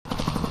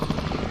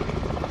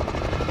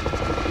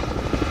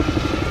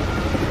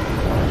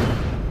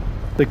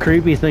The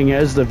creepy thing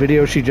is, the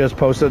video she just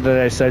posted that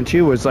I sent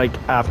you was like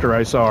after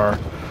I saw her.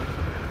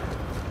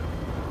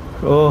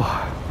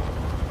 Oh.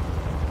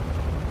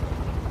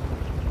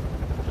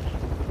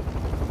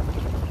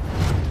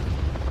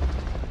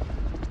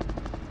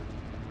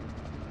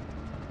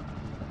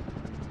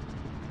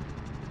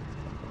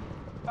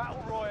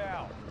 Battle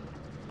Royale.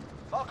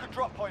 Mark a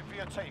drop point for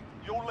your team.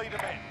 You'll lead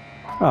them in.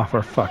 Oh,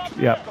 for fuck.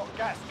 Yep. You've got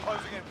gas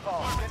closing in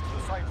fast. Get to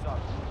the safe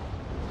zone.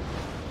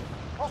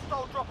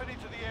 Hostile dropping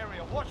into the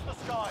area. Watch the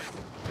skies.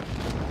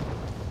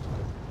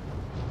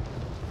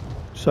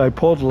 So I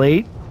pulled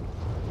late.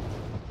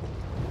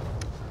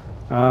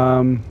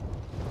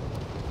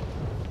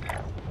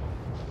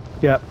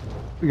 Yep.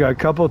 We got a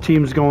couple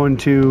teams going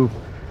to,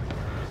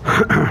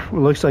 it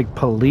looks like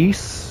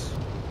police.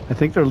 I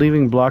think they're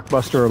leaving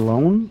Blockbuster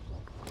alone.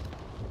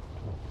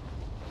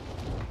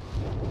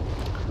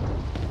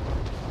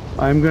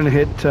 I'm going to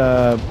hit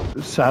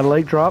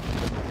satellite drop.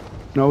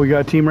 No, we got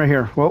a team right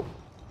here. Whoa.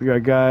 We got a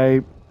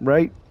guy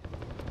right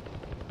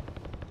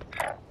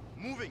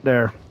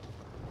there.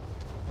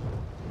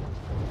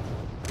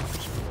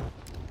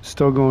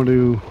 Still going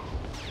to...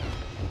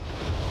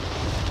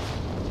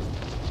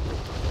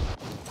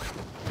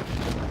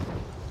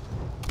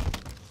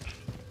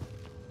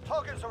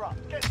 Targets are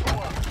up. Get to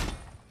work.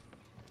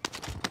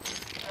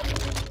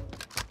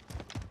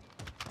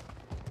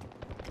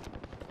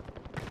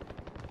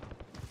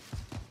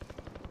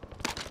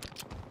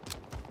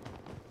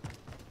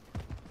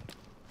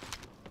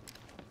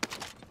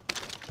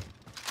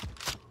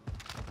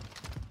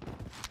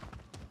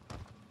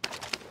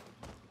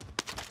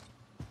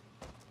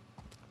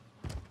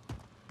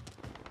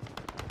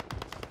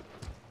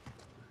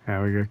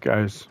 Yeah, we got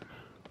guys.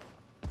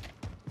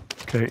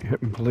 Okay,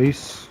 hitting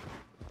police.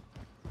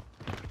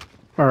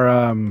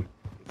 Or,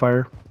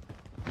 fire.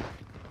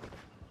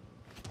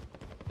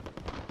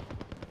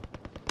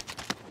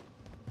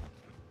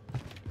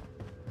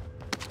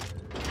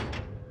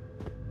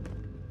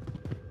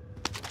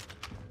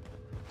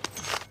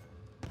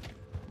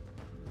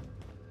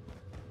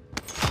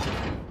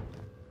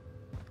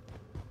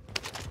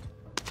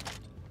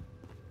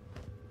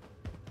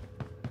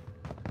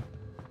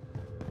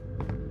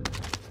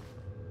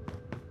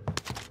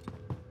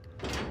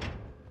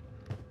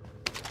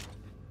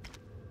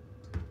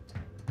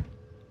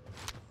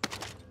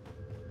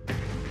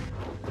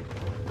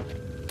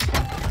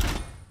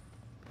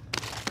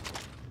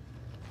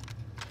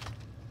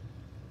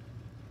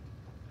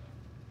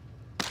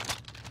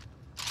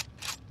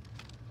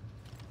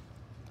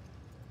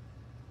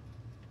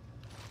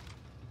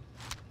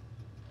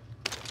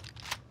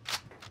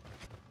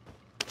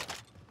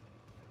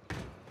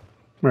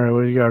 All right,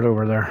 what do you got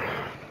over there?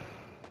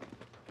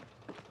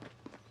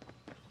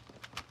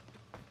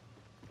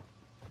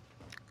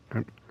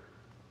 Okay.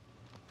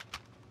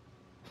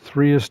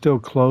 3 is still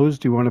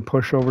closed. Do you want to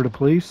push over to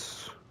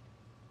police?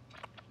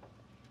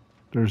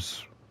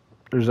 There's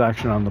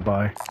action on the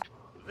buy.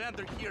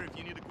 Vendor here if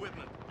you need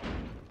equipment.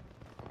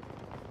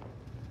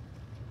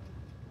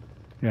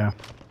 Yeah.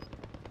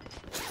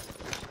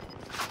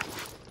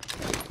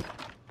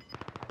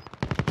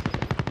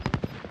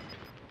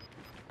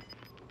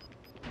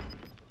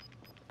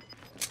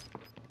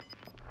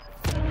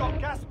 Got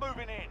gas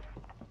moving in.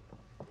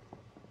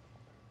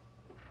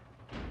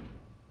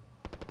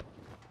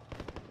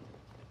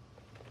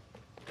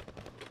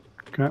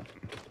 Okay.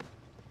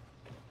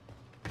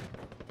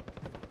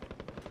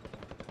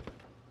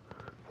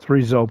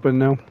 3's open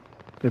now.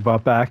 They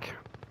bought back.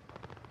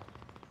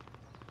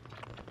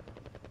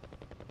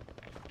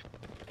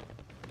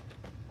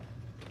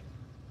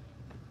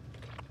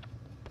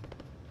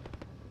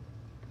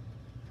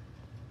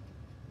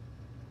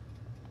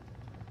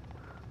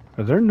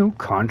 Are there no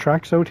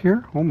contracts out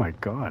here? Oh my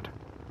god.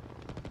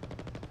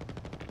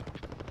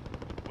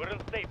 We're in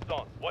safe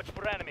zone. Watch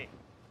for enemy.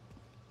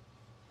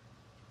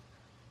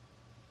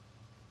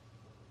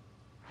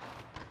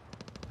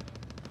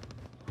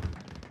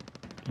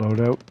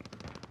 Loadout.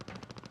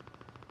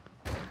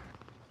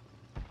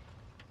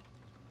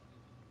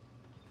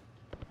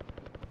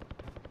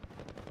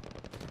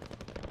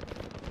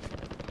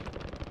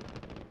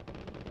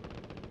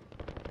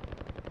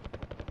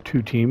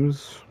 Two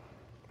teams.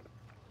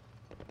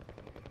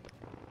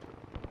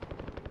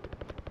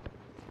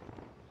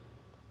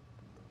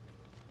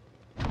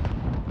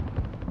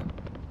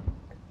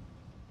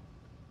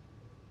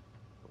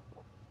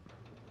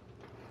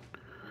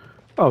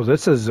 Oh,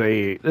 this is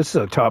a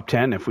top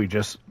 10 if we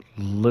just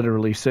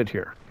literally sit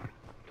here.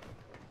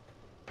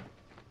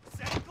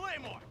 Set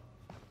Claymore.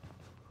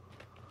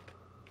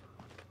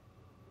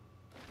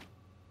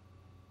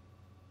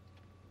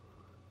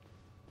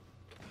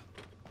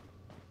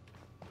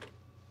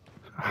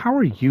 How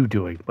are you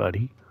doing,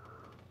 buddy?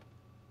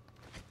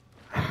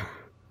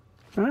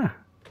 Ah,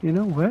 you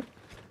know what?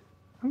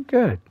 I'm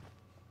good.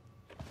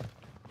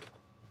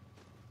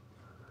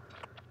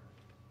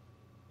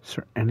 Is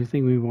there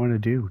anything we want to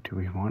do? Do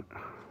we want...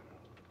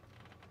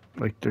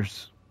 Like,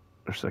 there's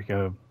like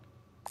a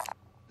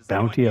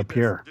bounty up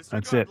here.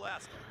 That's it.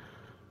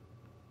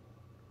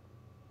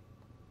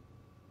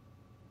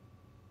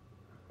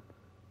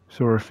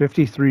 So we're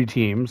 53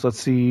 teams. Let's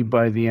see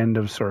by the end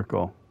of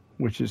circle,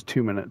 which is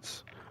 2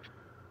 minutes.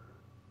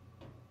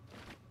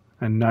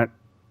 And not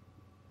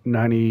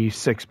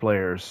 96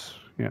 players.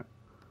 Yeah.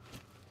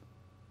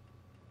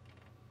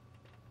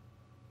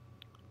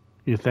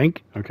 You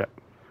think? Okay.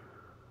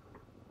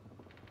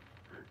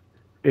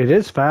 It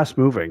is fast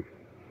moving.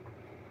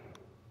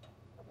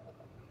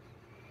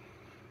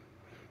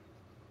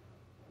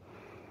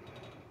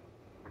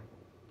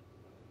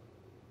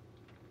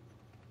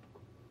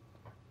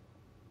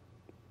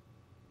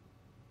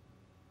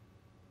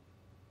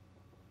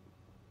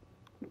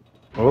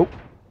 Oh.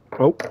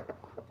 Oh.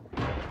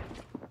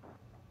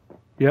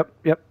 Yep.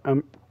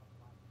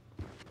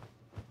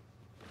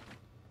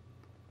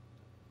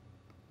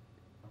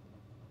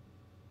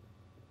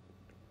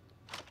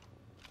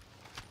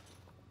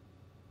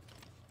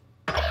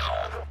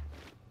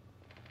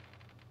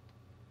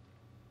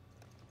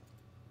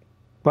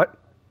 What?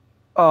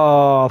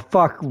 Oh,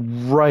 fuck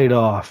right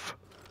off.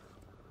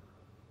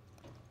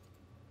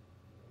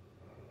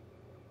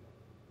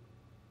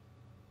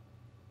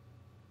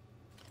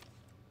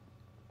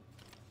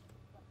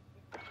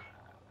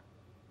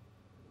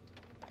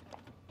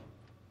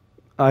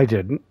 I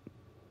didn't.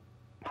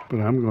 But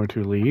I'm going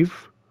to leave.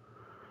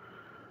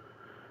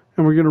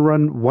 And we're going to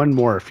run one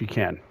more if you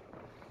can.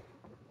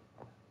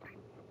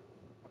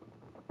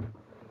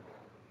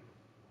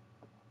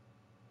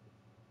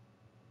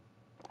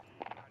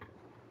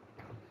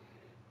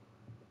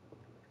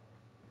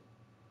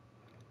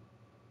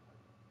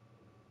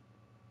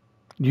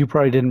 You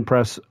probably didn't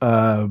press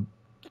to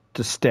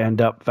stand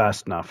up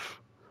fast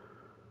enough.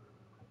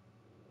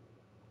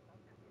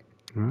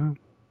 Well.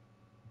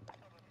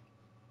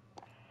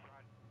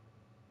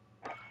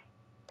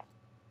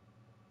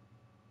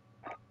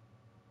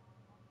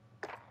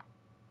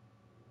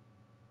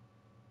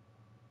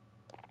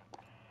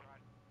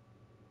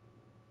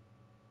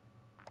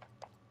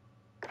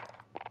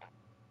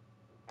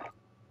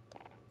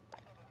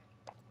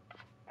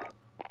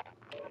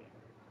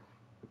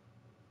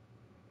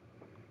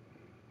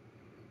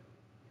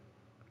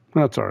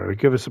 That's all right.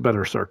 Give us a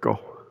better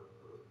circle.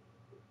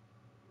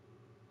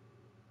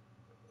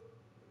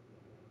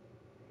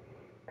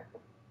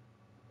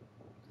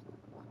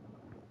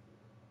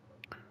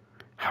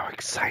 How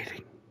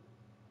exciting.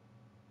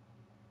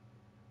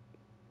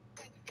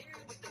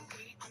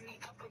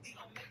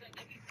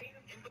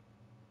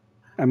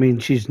 I mean,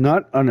 she's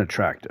not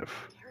unattractive.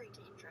 Very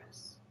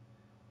dangerous.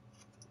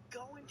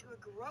 Go into a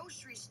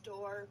grocery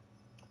store.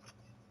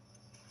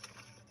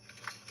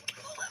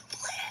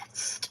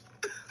 Blitzed.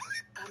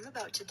 I'm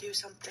about to do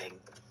something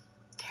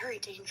very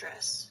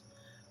dangerous.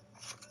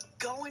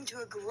 Go into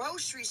a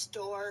grocery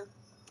store.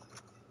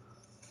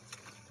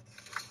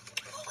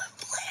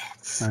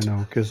 Blitzed. I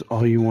know, because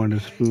all you want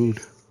is food.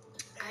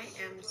 I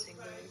am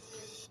single.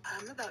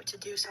 I'm about to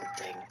do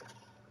something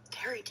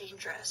very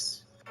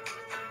dangerous.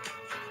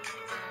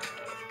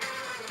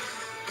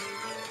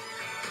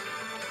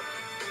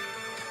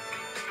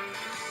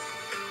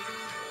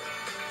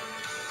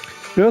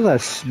 You know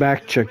that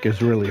smack chick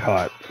is really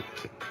hot.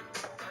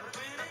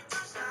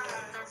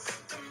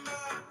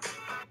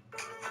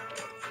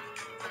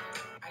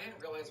 I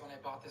didn't realize when I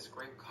bought this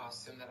grape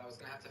costume that I was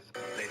gonna have to.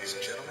 Ladies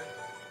and gentlemen,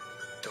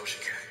 Doja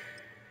Cat.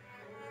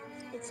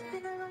 It's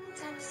been a long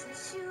time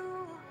since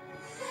you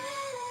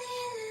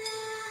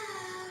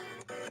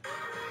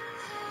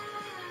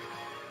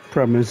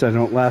Problem is, I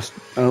don't last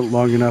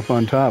long enough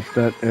on top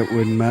that it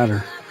wouldn't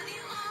matter.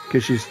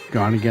 Because she's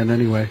gone again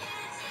anyway.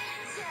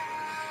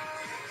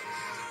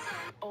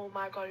 Oh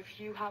my god, if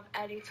you have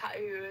any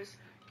tattoos,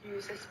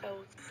 use this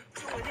filter.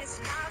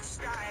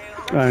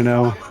 I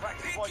know.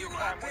 Practice what you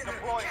can with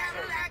deploying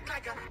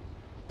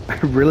to. I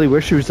really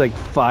wish she was like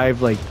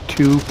 5'2",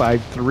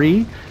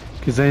 5'3",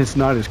 because then it's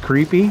not as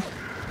creepy.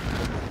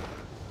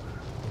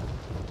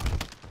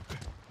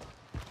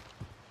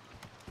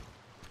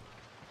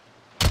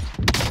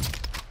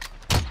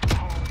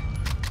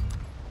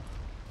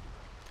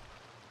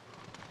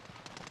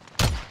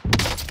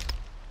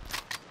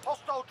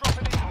 Hostile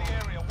dropping into the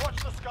area.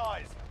 Watch the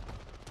skies.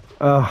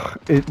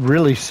 It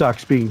really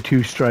sucks being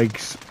 2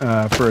 strikes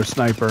for a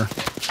sniper.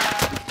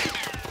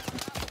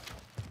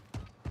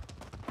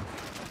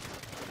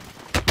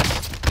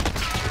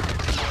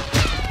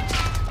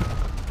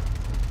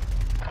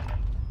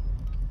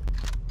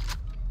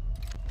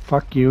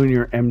 Fuck you and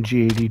your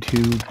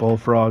MG82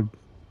 Bullfrog.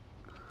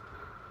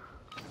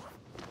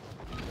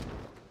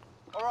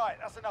 Alright,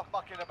 that's enough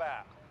mucking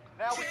about.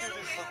 Now we do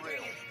this for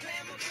real.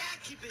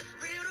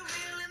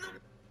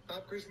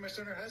 Pop quiz for my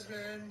stunner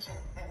husband.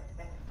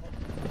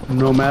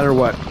 No matter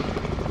what.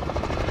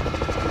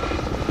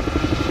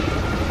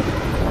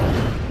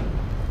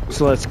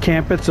 So let's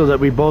camp it so that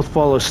we both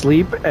fall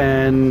asleep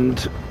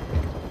and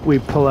we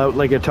pull out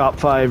like a top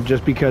 5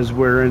 just because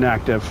we're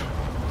inactive.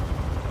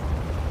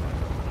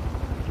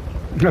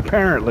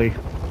 Apparently.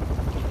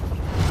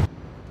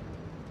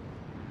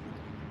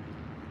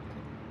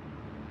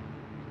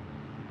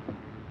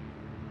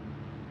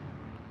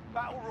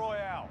 Battle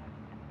Royale.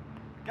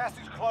 Gas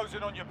is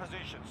closing on your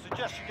position.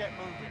 Suggest you get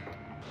moving.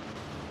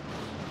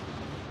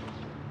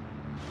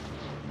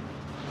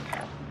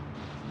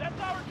 That's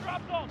our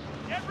drop zone.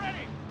 Get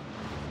ready.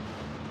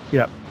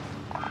 Yep.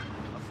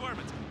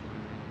 Affirmative.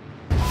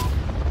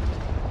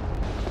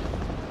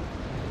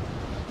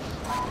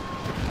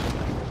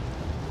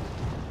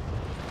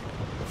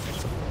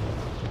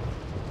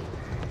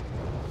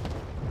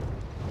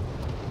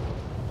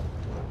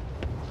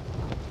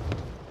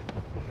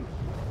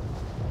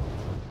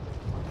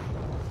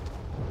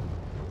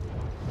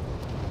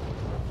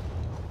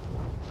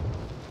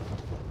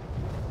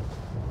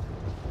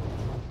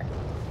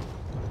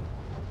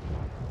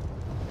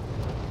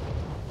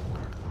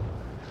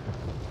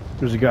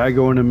 There's a guy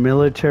going to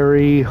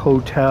military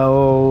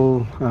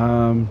hotel.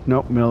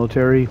 Nope,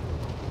 military.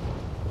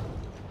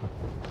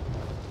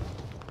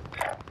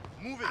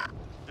 Moving.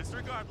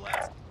 Disregard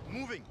last.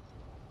 Moving.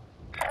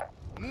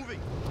 Moving.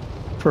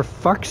 For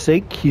fuck's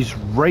sake, he's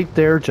right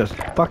there. Just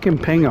fucking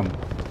ping him. Be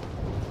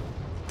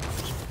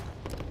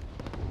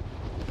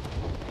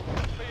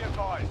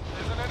advised,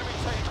 there's an enemy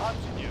team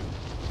hunting you.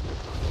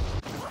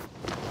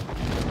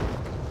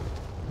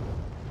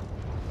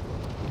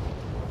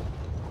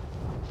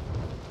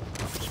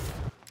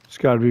 It's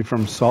got to be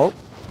from Salt.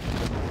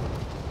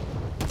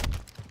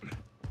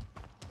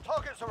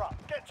 Targets are up.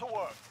 Get to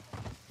work.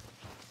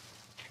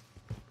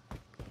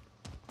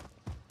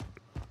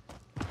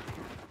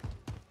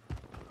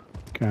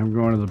 Okay, I'm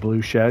going to the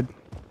blue shed.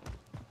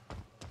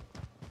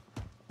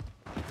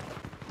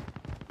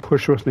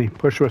 Push with me.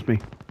 Push with me.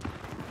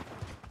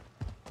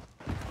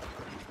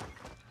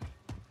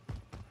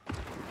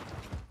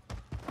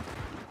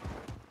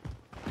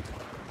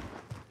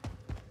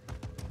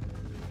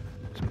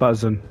 It's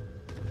buzzing.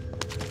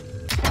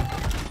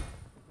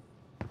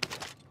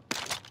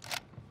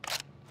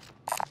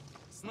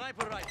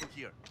 Sniper rifle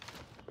here.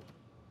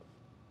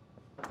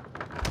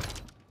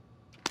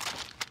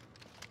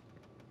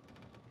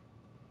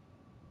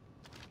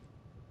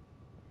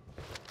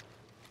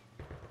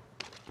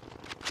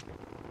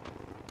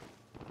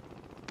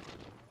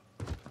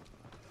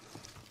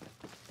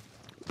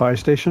 Buy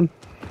station.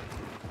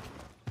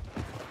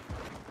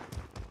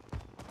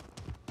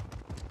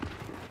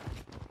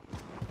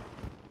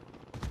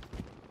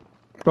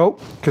 Oh,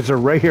 because they're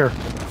right here.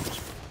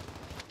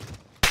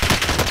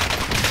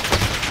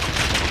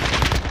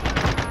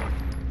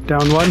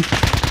 Down one.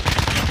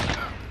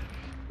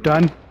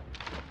 Done.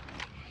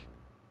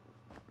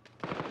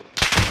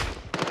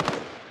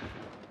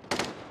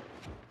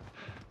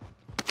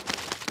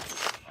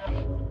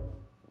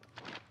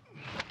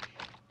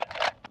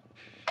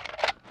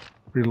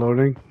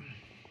 Reloading.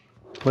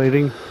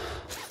 Plating.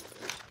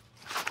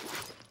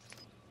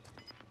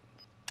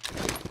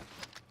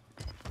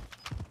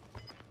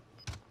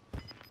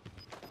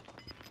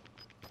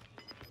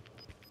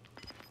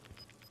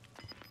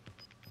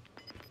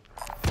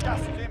 Gas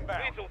is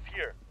inbound. Vehicles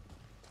here.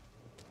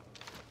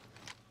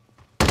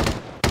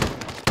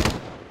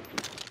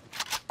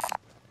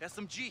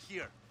 SMG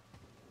here.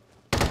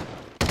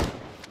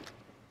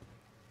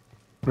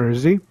 Where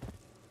is he?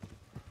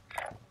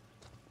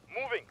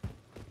 Moving.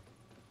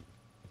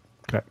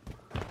 Okay.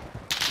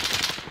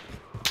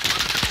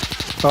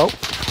 Oh.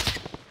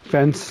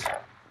 Fence.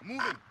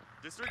 Moving.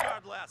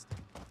 Disregard last.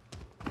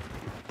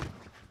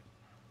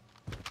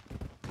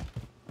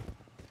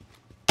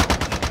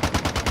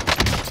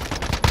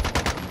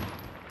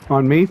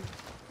 On me.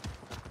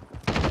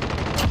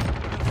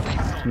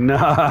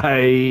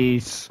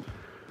 Nice.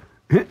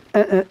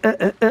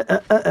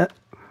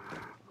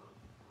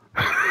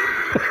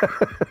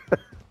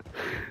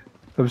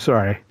 I'm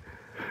sorry.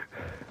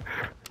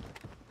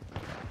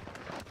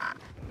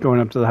 Going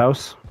up to the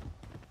house.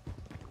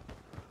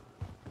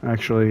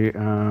 Actually,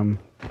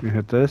 you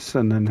hit this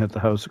and then hit the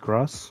house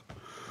across.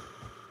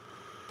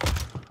 I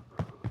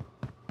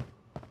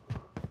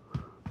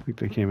think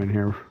they came in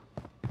here.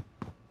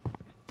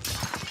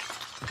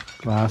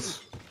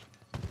 Glass.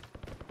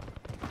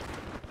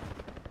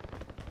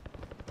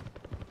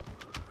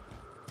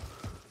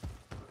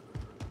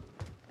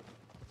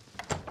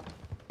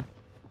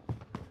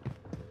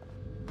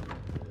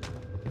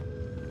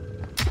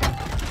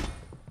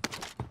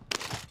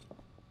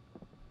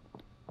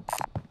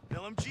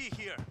 LMG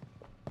here.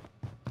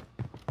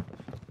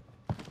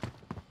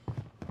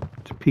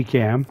 It's a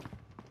PKM.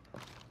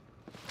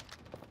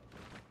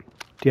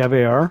 Do you have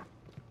AR?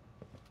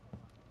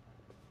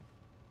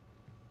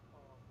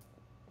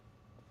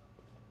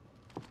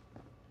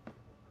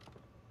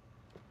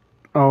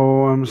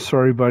 Oh, I'm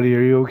sorry, buddy.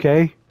 Are you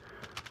okay?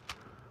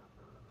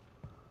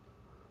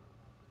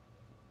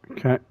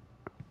 Okay.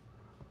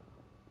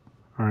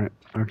 All right.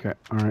 Okay.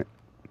 All right.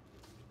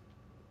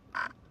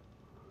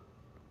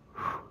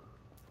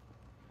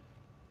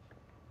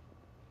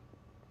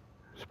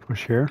 Just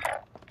push here.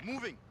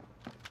 Moving.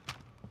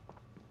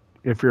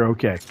 If you're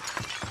okay.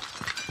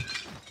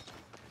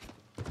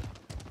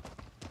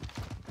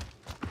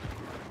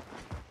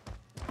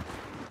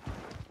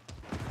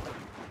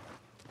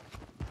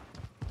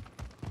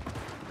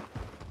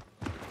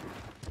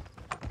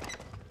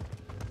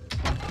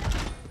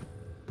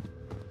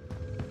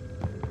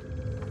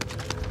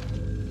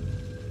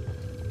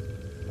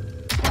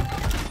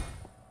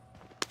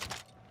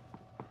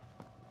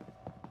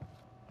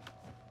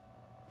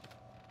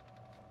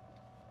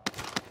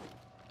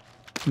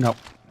 No.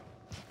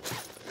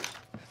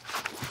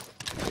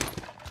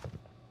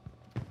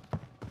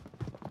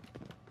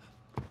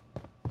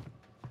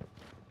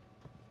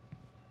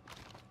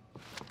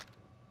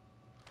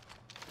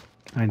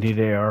 I need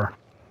AR.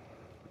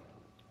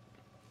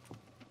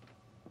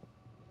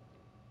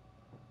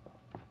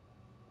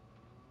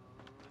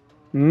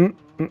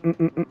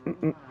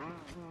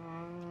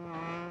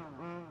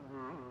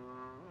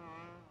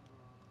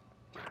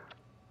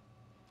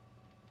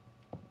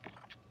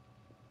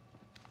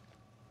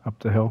 Up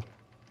the hill.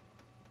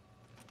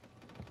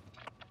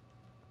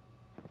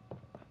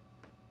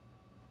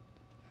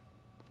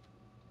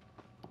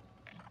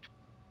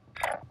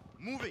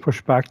 Moving.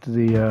 Push back to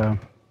the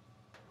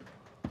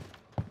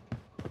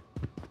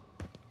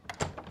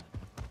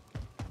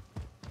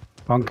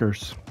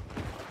bunkers.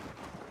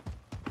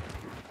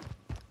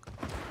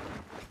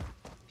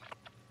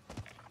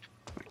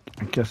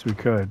 I guess we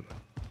could.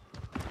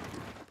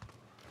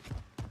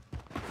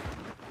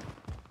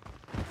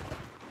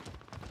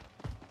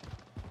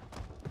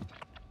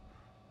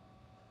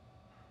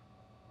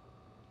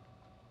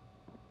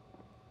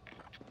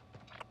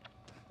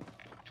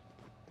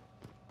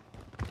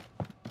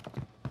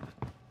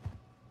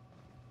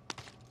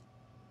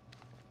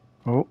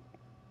 Oh,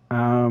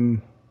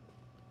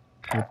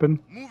 open.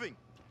 Moving.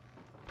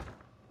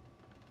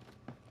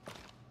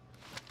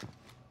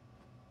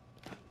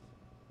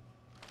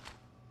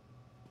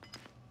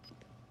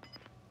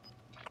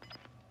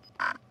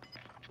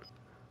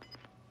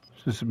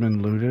 This has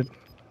been looted.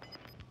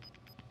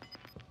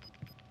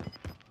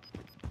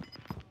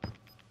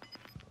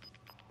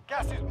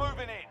 Gas is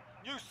moving in.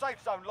 New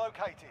safe zone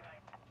located.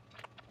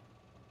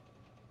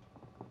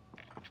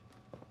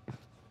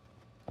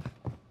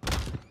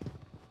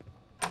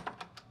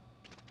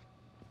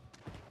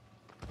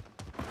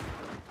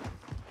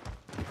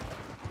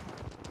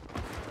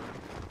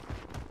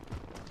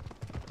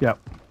 Yep.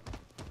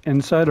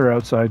 Inside or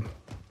outside?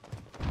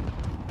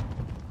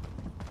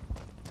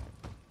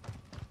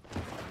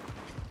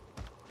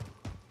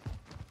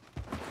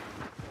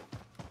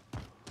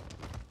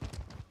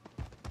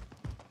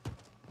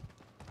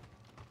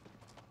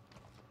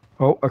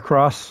 Oh,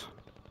 across.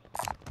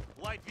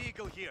 Light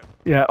vehicle here.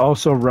 Yeah,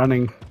 also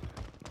running.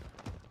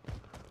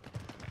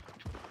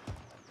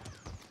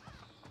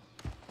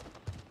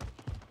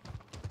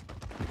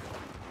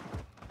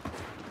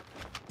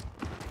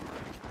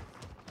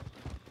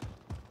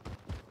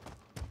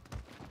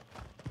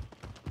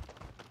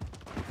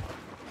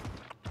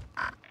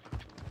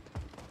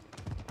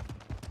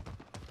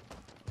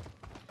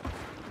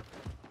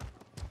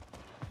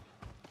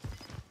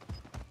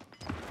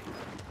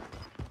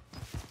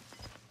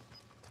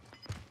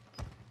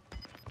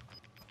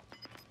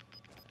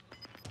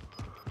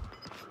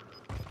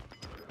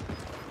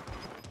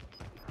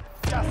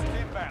 Gas is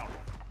inbound.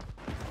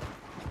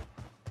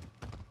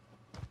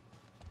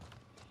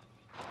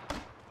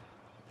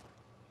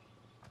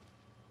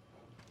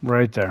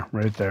 Right there,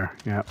 right there.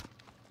 Yeah.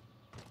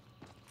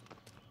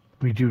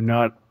 We do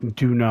not We're in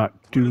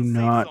safe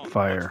zone. Watch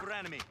fire. for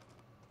enemy.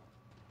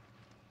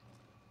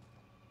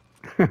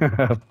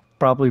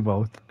 Probably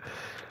both.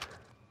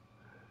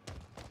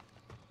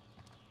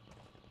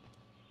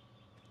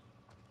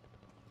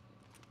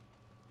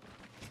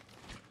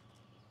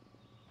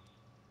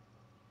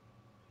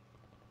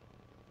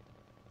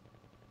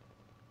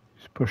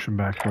 He's pushing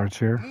back towards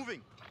here.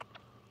 Moving.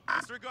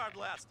 Disregard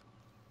last.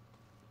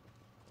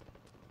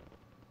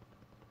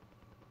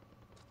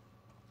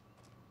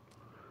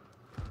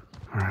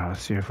 All right,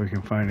 let's see if we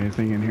can find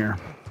anything in here.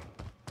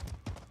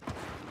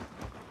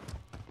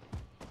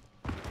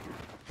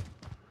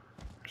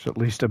 There's at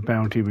least a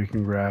bounty we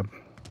can grab.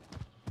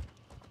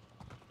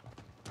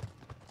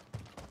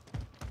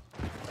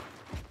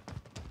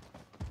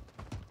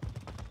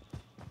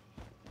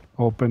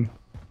 Open.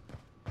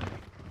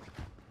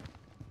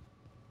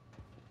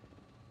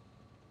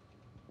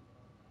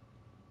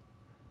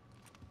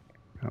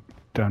 Yep,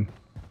 done.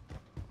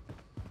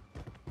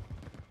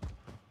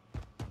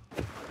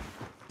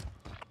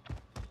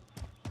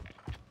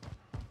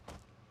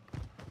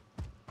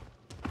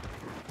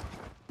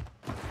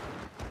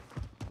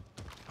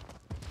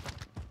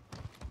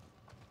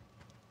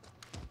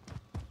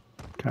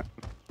 Okay.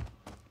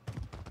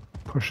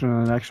 Pushing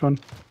to the next one.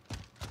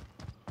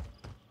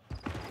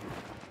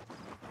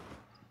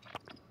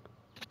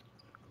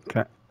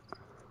 Okay.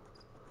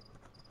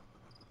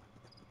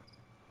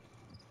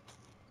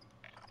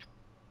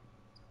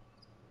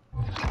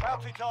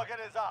 Bounty target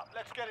is up.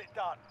 Let's get it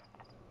done.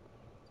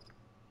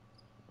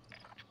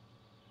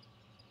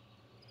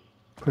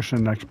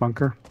 Pushing the next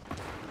bunker.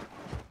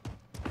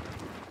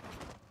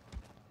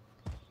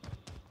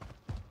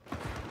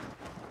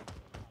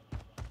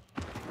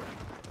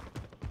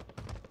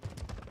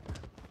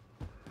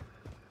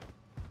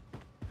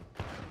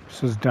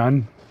 This is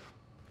done.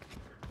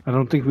 I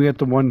don't think we get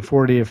the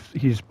 140 if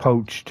he's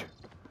poached.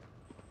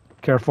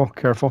 Careful,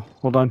 careful.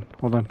 Hold on,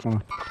 hold on, hold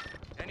on.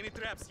 Enemy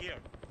traps here.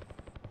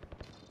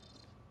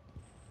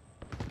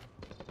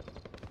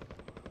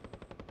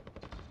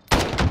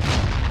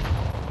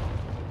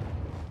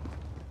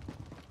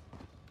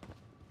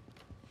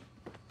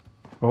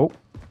 Oh.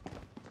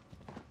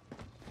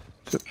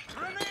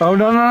 Oh,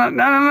 no, no, no,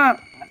 no, no, no.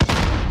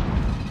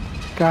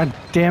 God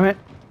damn it.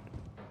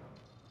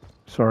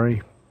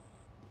 Sorry.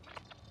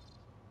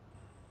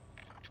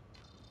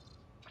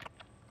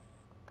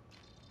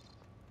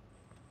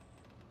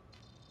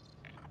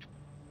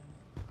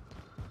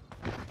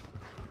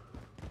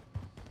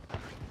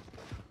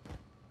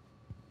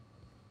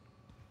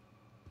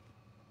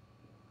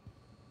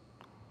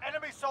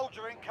 Enemy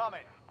soldier incoming.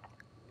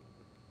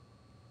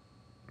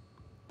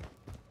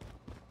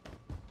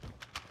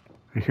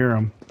 I hear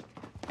him.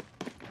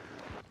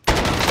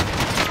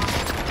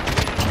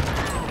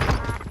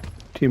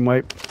 Team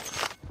wipe.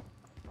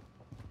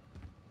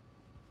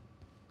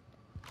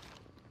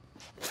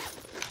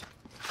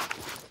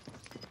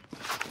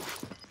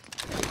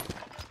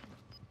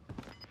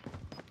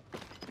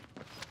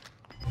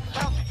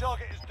 Bounty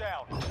target is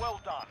down. Well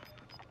done.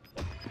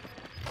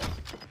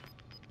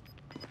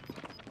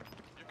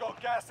 You've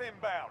got gas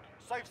inbound.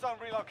 Safe zone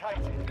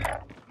relocated.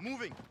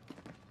 Moving.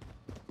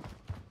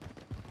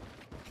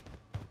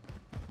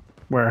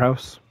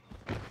 Warehouse.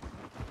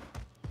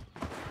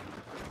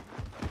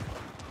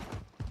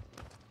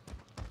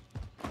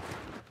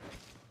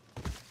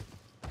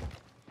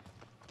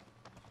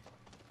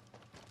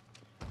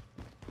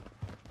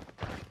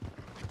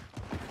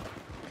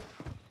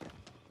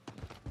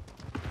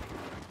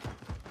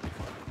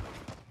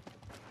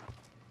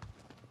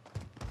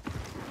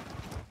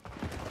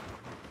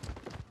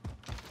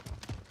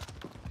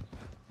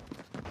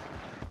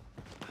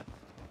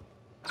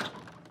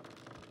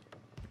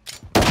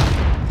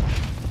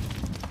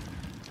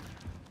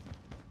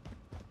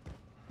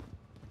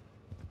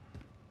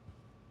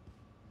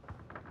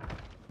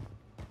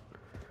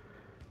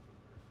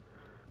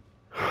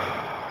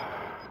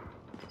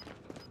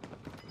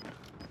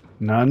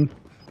 None.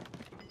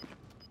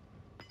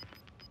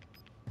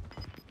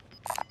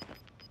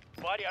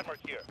 Body armor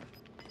here.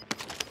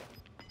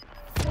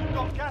 You've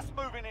got gas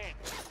moving in.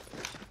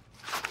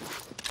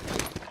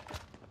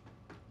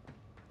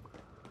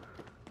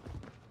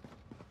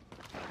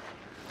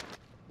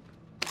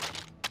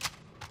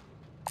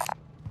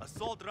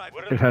 Assault rifle.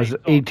 It has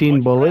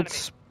 18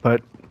 bullets,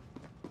 but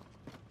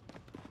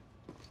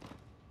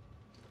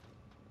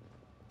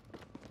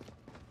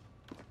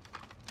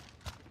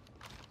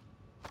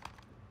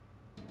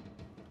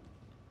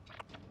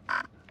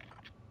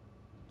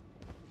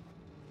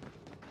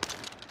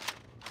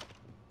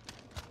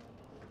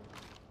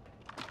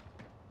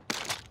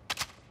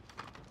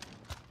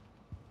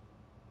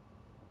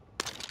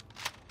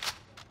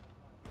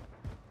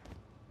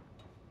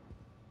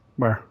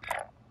where?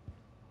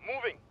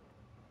 Moving.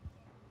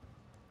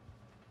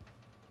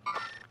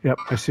 Yep,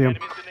 I see him.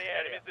 Enemies in the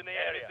area. Enemies in the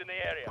area. Enemies in the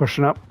area.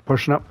 Pushing up,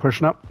 pushing up,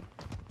 pushing up.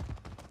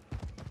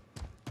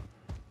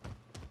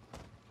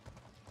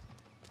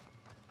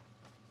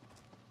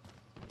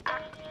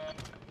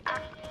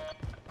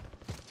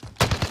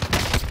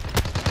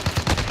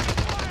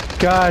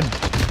 God.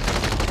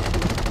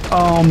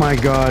 Oh my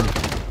God.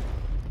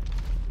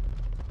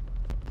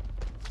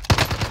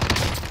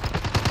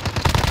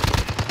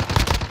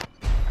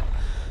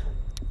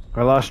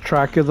 I lost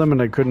track of them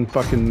and I couldn't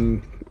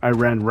fucking... I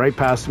ran right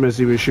past him as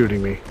he was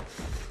shooting me.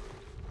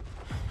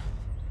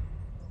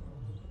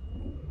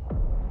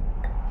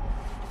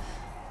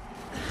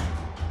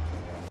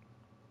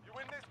 You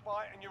win this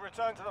fight and you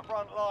return to the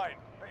front line.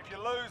 But if you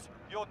lose,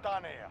 you're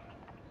done here.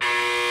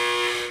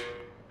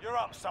 You're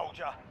up,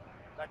 soldier.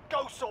 Now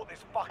go sort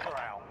this fucker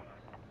out.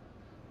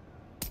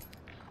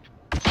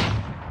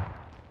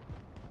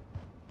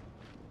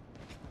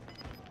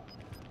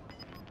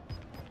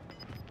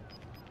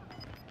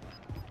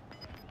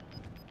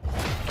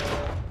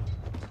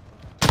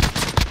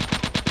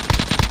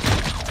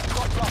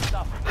 Got roughed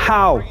up.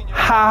 How? Bringing you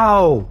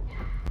How?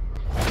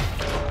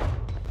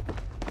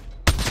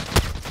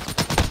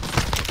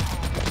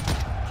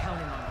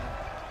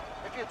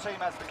 If your team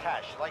has the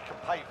cash, they can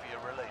pay for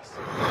your release.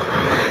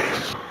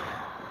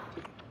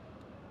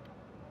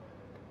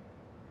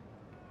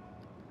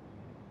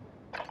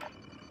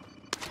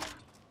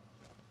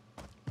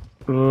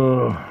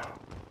 Ugh.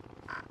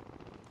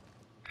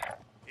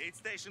 Aid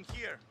station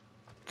here.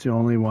 It's the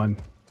only one.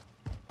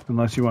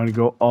 Unless you want to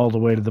go all the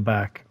way to the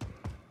back.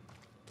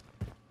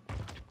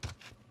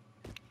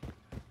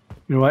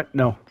 You know what?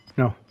 No.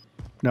 No.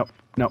 No.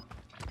 No.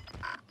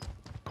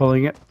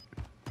 Pulling it.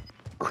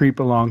 Creep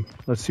along.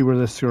 Let's see where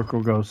this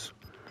circle goes.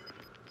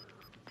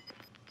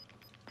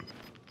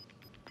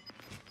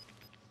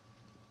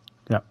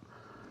 Yep.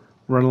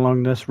 Run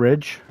along this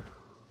ridge.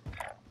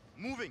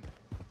 Moving.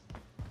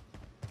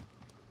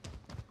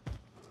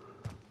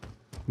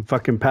 I'm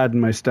fucking padding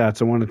my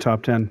stats. I want a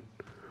top 10.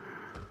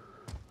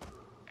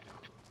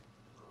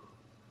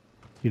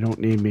 You don't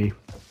need me.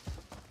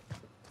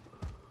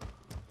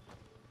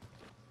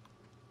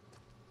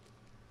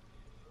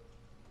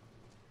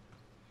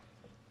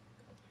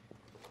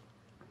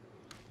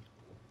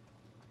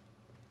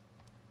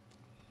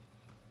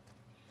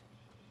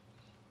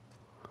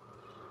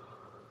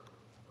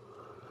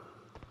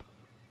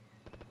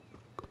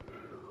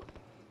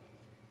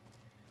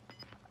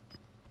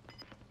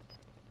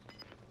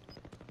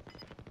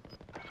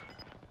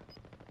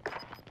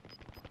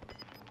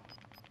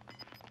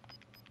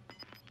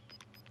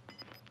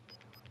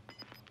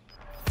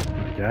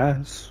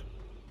 guess.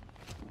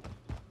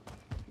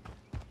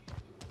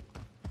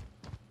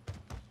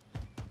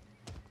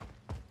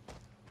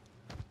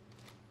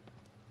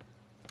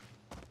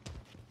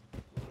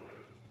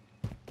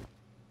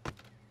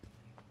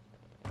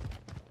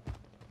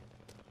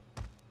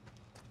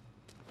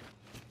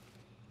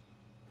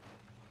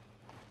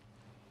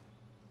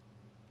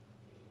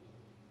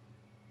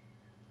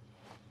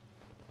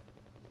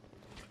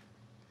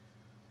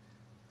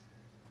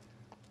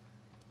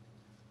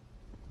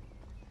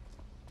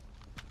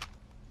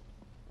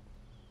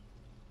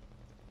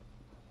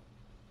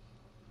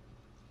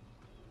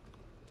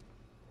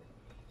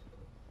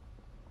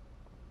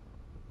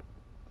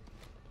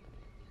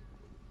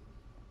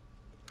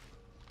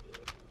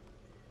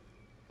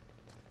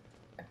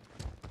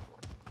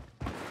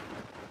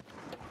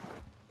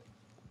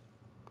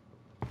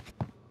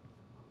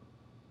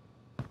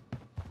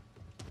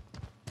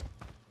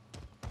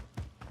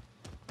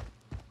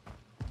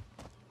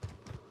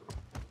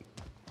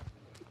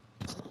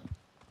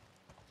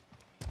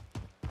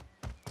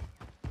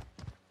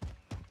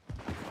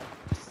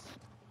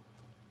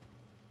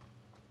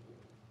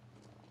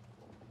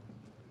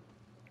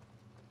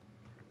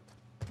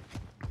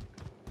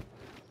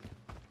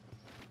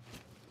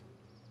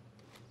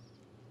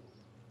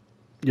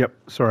 Yep,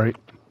 sorry.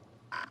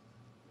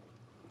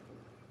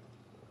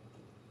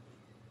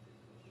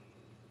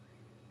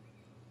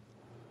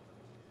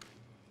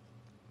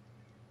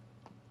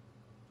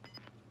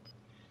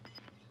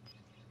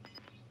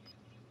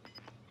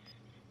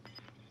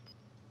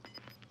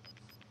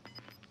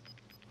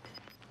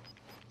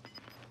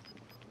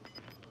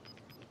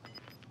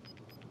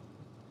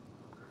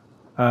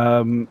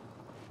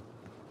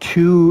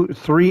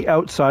 Three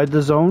outside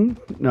the zone?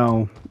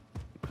 No.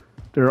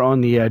 They're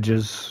on the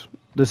edges.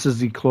 This is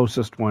the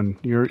closest one.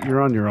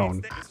 You're on your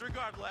own.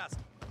 Disregard last.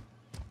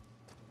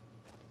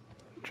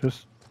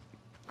 Just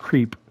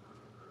creep.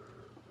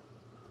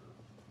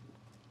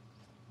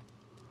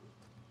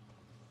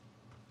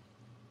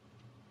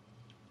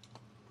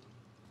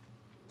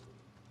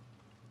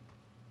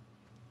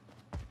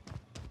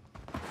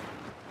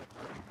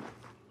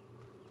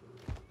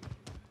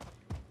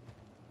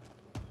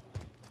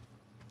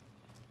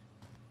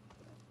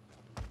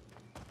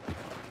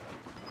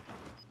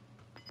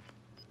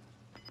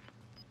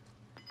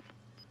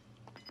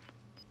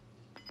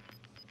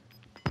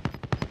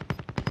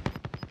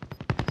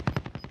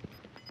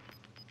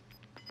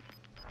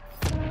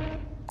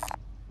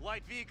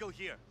 Light vehicle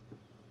here.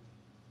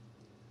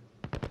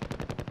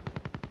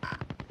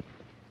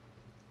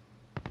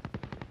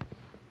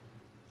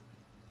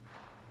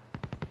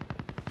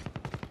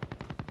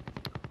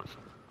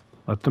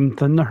 Let them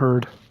thin the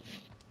herd.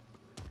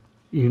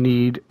 You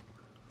need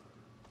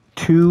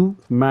 2,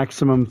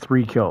 maximum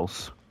 3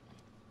 kills.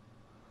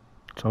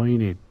 That's all you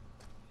need.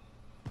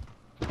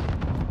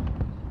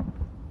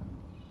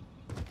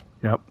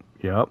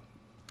 Yep.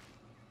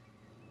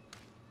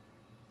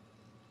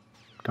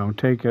 Don't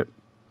take it.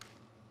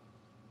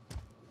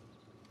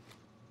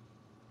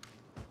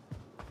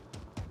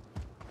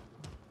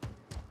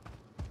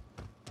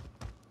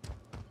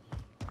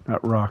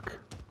 That rock.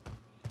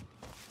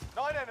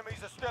 9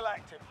 enemies are still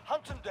active.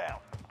 Hunt them down.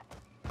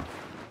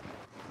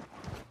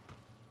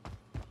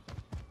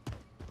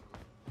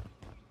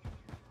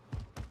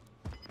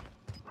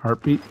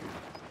 Heartbeat.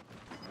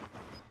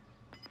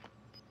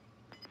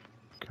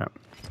 Okay.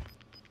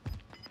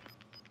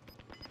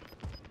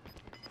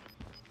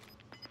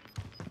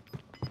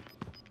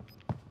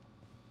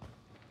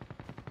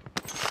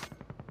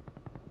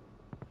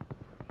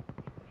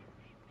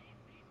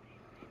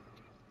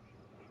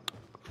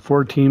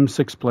 Four teams,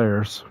 6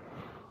 players,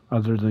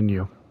 other than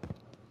you.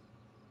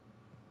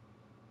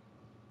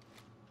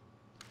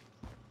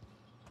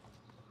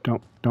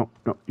 Don't, no,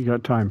 you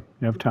got time.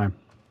 You have time.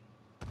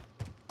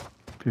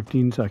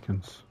 15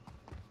 seconds.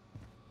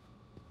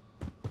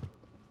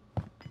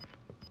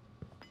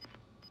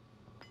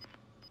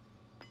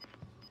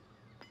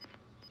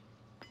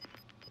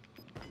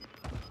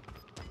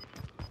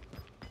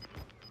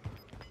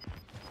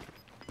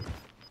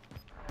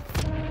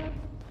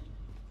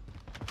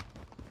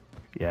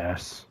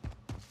 Yes.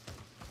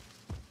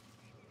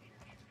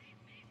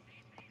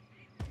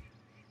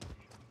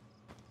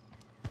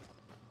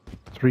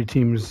 Three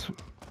teams,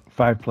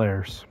 5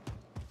 players.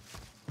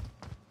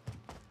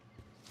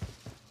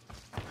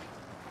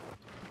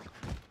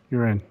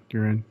 You're in.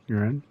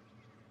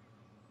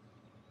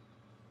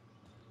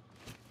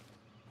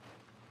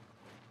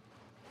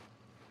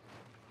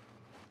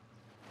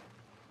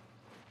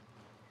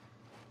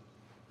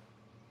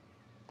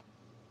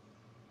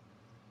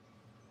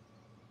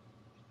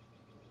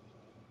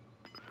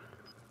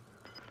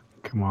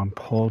 Come on,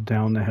 pull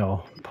down the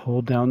hill.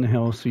 Pull down the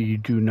hill so you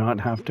do not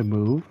have to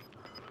move.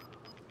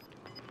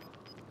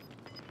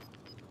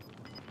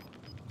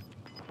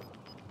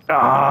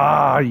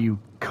 Ah, you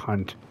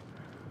cunt.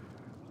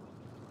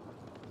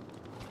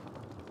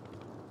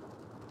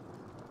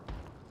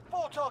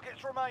 Four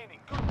targets remaining.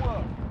 Good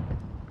work.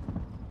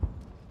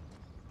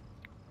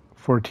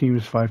 4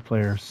 teams, 5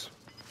 players.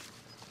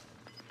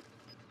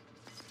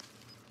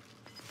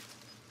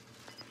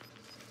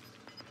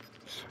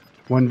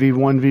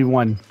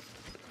 1v1v1.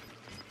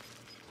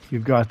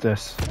 You've got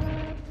this.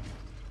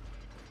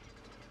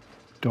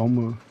 Don't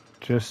move.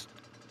 Just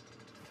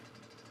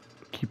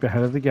keep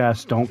ahead of the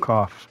gas. Don't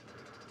cough.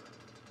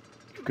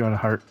 You've got a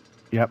heart.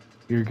 Yep,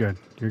 you're good.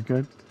 You're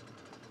good.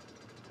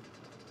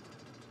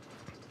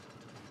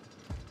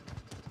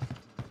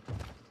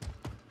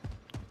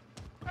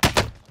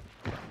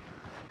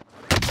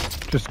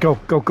 Just go.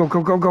 Go, go,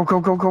 go, go, go, go,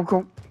 go, go,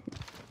 go.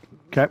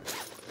 Okay.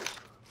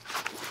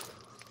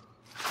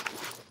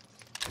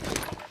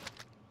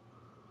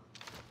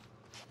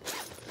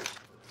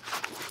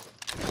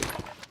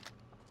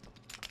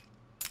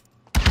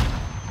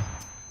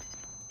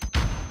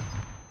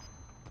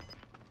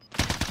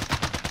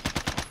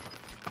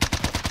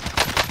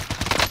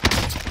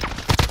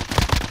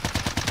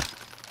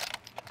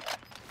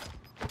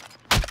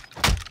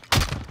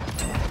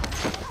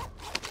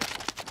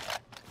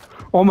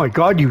 Oh my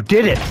God, you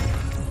did it!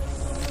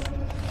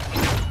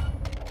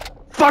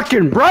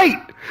 Fucking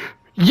right!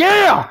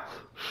 Yeah!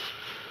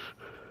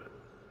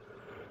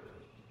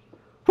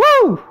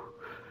 Woo!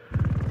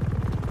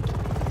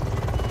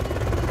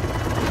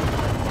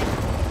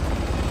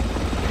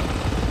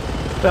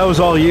 That was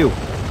all you.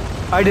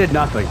 I did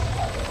nothing.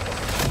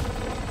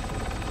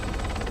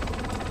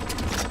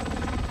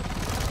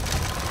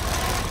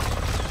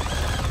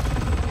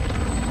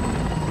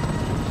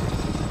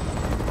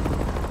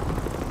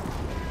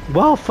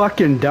 Well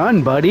fucking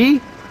done,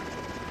 buddy.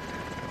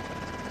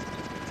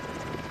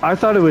 I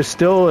thought it was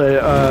still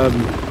a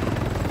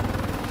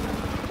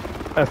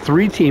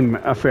 3-team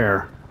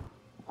affair.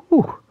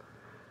 Whew.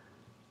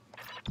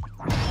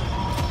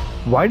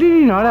 Why did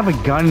he not have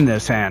a gun in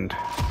his hand?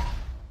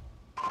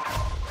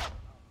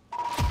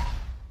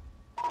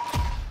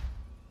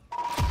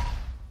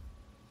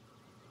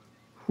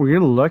 We're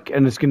gonna look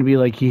and it's gonna be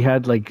like he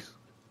had like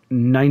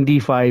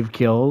 95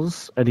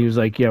 kills and he was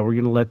like, yeah, we're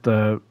gonna let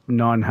the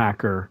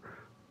non-hacker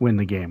win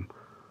the game.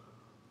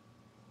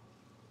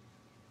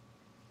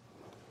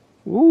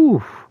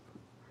 Ooh.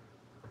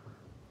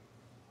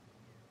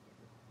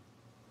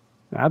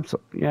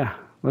 Absolutely. Yeah.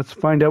 Let's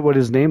find out what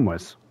his name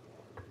was.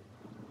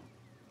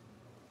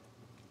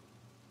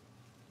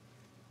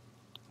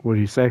 What do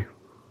you say?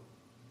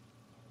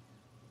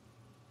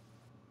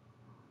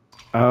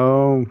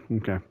 Oh,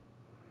 okay.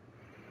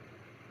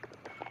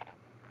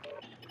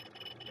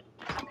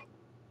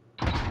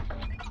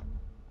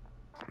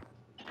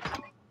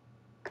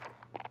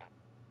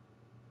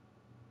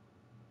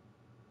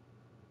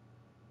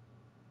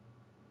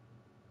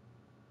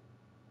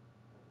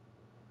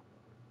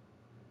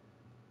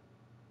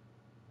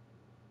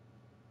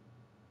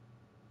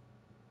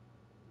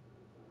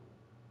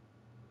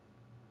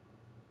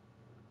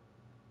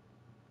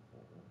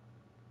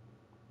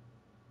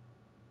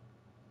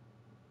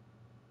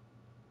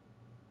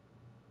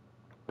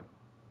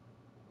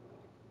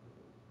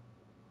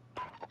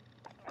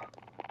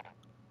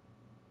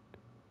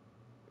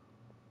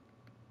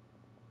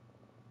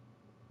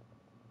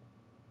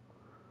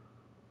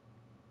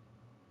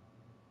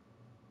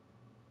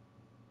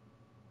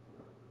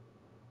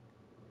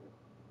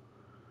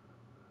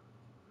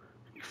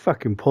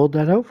 Fucking pulled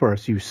that out for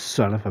us, you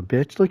son of a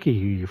bitch. Look at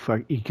you,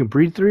 you can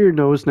breathe through your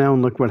nose now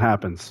and look what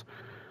happens.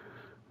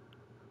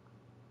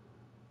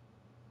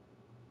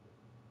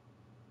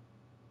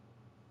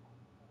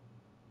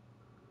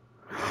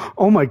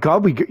 Oh my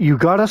God, you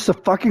got us a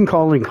fucking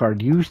calling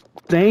card.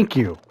 Thank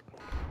you.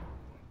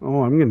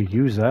 Oh, I'm gonna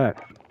use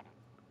that.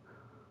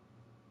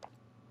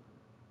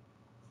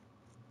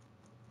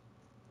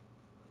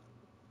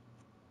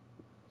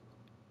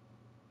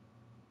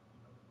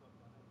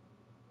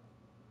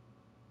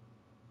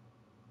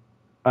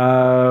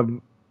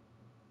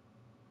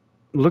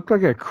 Looked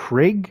like a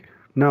Krieg?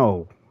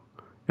 No.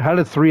 It had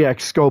a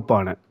 3x scope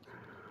on it.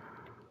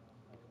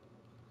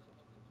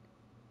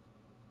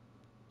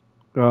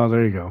 Oh,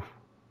 there you go.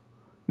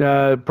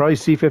 Probably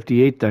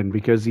C58 then,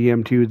 because the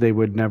M2 they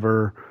would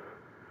never,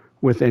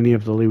 with any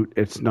of the loot,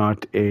 it's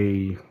not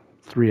a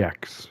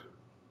 3x.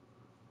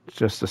 It's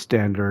just a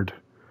standard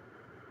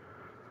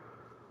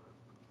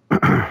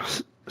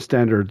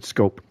standard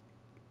scope.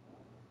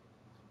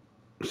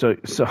 So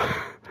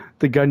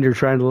the gun you're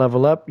trying to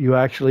level up, you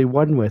actually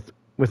won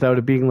without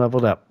it being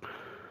leveled up.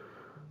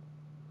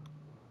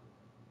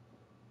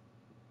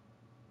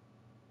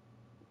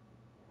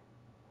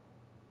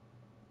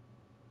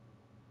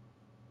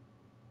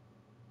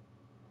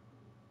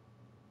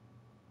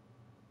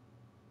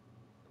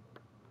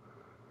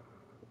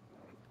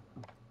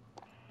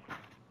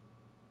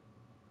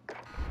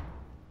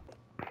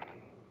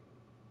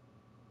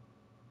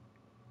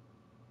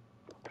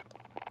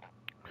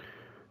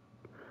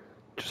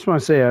 Just want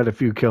to say I had a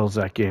few kills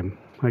that game.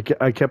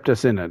 I kept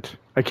us in it.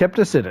 I kept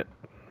us in it.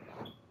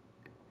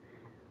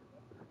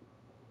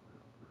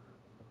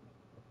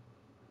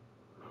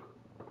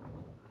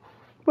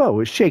 Well, it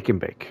was shake and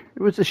bake.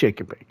 It was a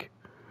shake and bake.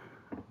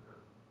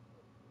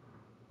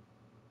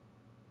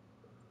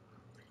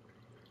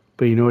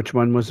 But you know which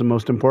one was the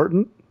most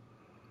important?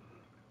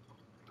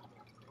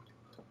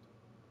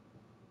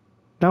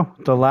 No,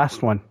 the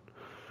last one.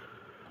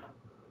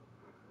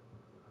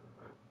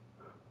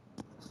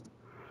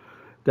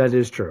 That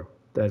is true.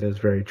 That is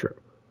very true.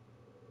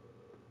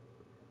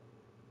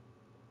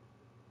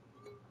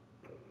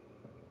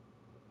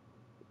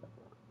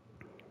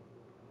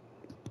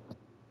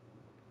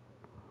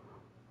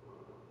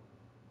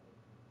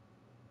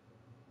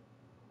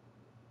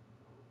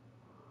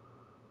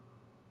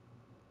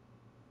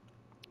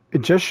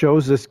 It just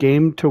shows this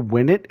game, to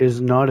win it, is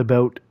not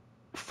about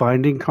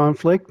finding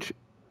conflict,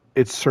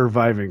 it's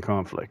surviving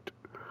conflict.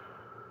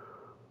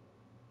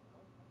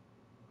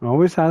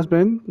 Always has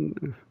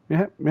been.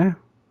 Yeah.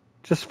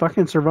 Just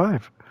fucking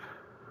survive.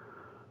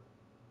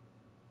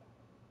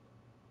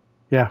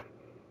 Yeah.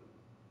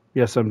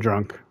 Yes, I'm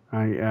drunk.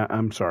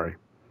 I'm sorry.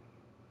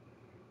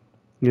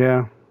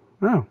 Yeah.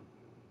 Oh.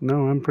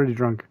 No, I'm pretty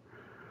drunk.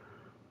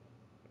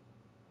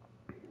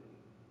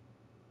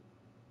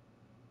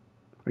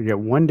 I get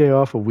 1 day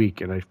off a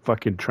week and I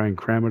fucking try and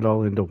cram it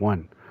all into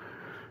one.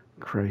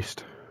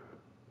 Christ.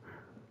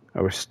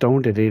 I was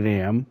stoned at 8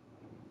 a.m.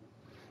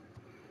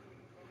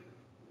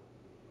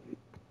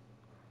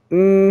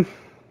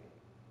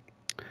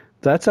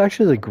 That's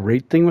actually the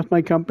great thing with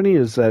my company,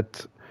 is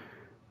that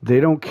they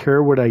don't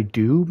care what I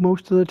do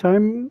most of the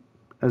time,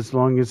 as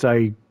long as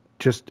I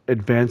just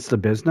advance the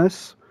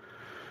business.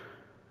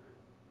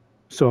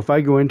 So if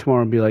I go in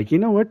tomorrow and be like, you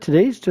know what,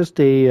 today's just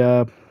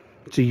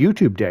it's a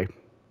YouTube day.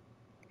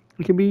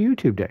 It can be a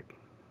YouTube day.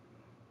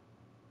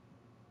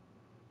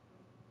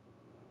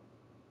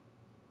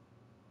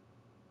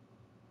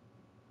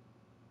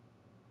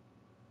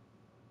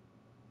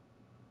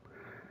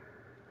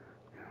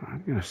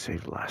 I'm gonna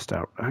save the last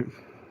hour.